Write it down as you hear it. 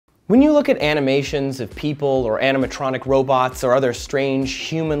When you look at animations of people or animatronic robots or other strange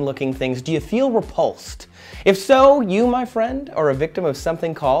human-looking things, do you feel repulsed? If so, you, my friend, are a victim of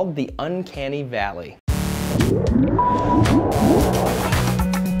something called the Uncanny Valley.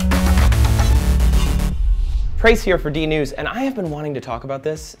 Trace here for D News, and I have been wanting to talk about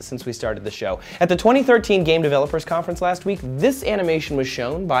this since we started the show. At the 2013 Game Developers Conference last week, this animation was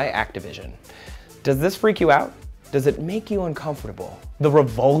shown by Activision. Does this freak you out? Does it make you uncomfortable? The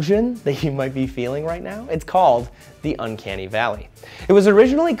revulsion that you might be feeling right now? It's called the Uncanny Valley. It was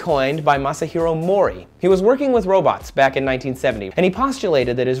originally coined by Masahiro Mori. He was working with robots back in 1970, and he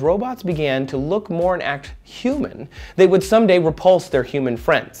postulated that as robots began to look more and act human, they would someday repulse their human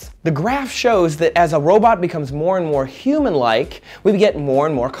friends. The graph shows that as a robot becomes more and more human-like, we get more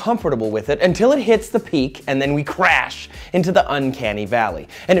and more comfortable with it until it hits the peak, and then we crash into the Uncanny Valley.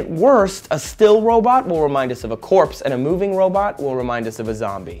 And at worst, a still robot will remind us of a corpse, and a moving robot will remind us of a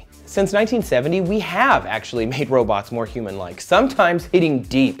zombie. Since 1970, we have actually made robots more human-like, sometimes hitting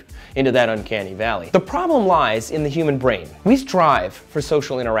deep into that uncanny valley. The problem lies in the human brain. We strive for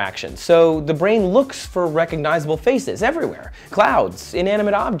social interaction, so the brain looks for recognizable faces everywhere. Clouds,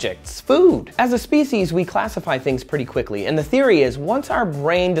 inanimate objects, food. As a species, we classify things pretty quickly, and the theory is once our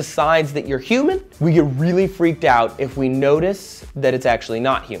brain decides that you're human, we get really freaked out if we notice that it's actually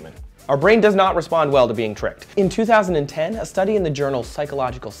not human. Our brain does not respond well to being tricked. In 2010, a study in the journal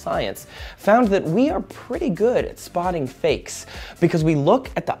Psychological Science found that we are pretty good at spotting fakes because we look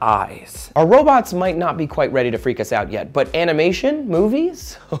at the eyes. Our robots might not be quite ready to freak us out yet, but animation,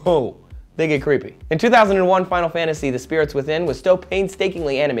 movies, oh, they get creepy. In 2001, Final Fantasy: The Spirits Within was so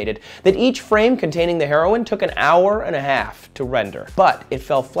painstakingly animated that each frame containing the heroine took an hour and a half to render. But it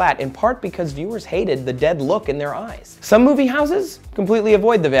fell flat in part because viewers hated the dead look in their eyes. Some movie houses completely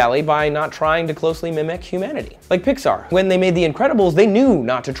avoid the valley by not trying to closely mimic humanity. Like Pixar. When they made The Incredibles, they knew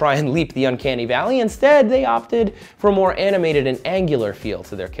not to try and leap the uncanny valley. Instead, they opted for a more animated and angular feel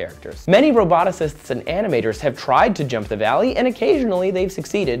to their characters. Many roboticists and animators have tried to jump the valley, and occasionally they've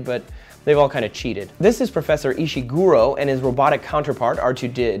succeeded, but they've all kind of cheated. This is Professor Ishiguro, and his robotic counterpart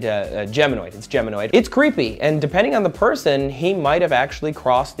Geminoid. It's Geminoid. It's creepy, and depending on the person, he might have actually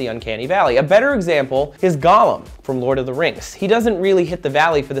crossed the uncanny valley. A better example is Gollum from Lord of the Rings. He doesn't really hit the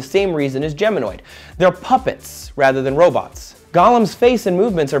valley for the same reason as Geminoid. They're puppets rather than robots. Gollum's face and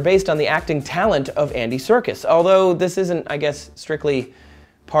movements are based on the acting talent of Andy Serkis, although this isn't, I guess, strictly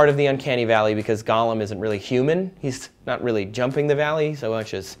part of the uncanny valley because Gollum isn't really human. He's not really jumping the valley so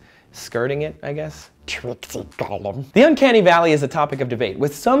much as skirting it, I guess. Tricksy Gollum. The uncanny valley is a topic of debate,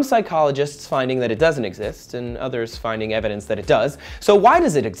 with some psychologists finding that it doesn't exist and others finding evidence that it does. So why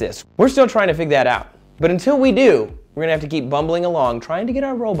does it exist? We're still trying to figure that out. But until we do, we're gonna have to keep bumbling along trying to get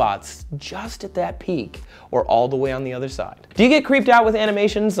our robots just at that peak or all the way on the other side. Do you get creeped out with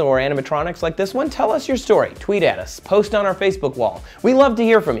animations or animatronics like this one? Tell us your story. Tweet at us. Post on our Facebook wall. We love to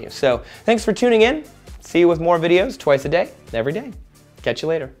hear from you. So thanks for tuning in. See you with more videos twice a day, every day. Catch you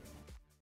later.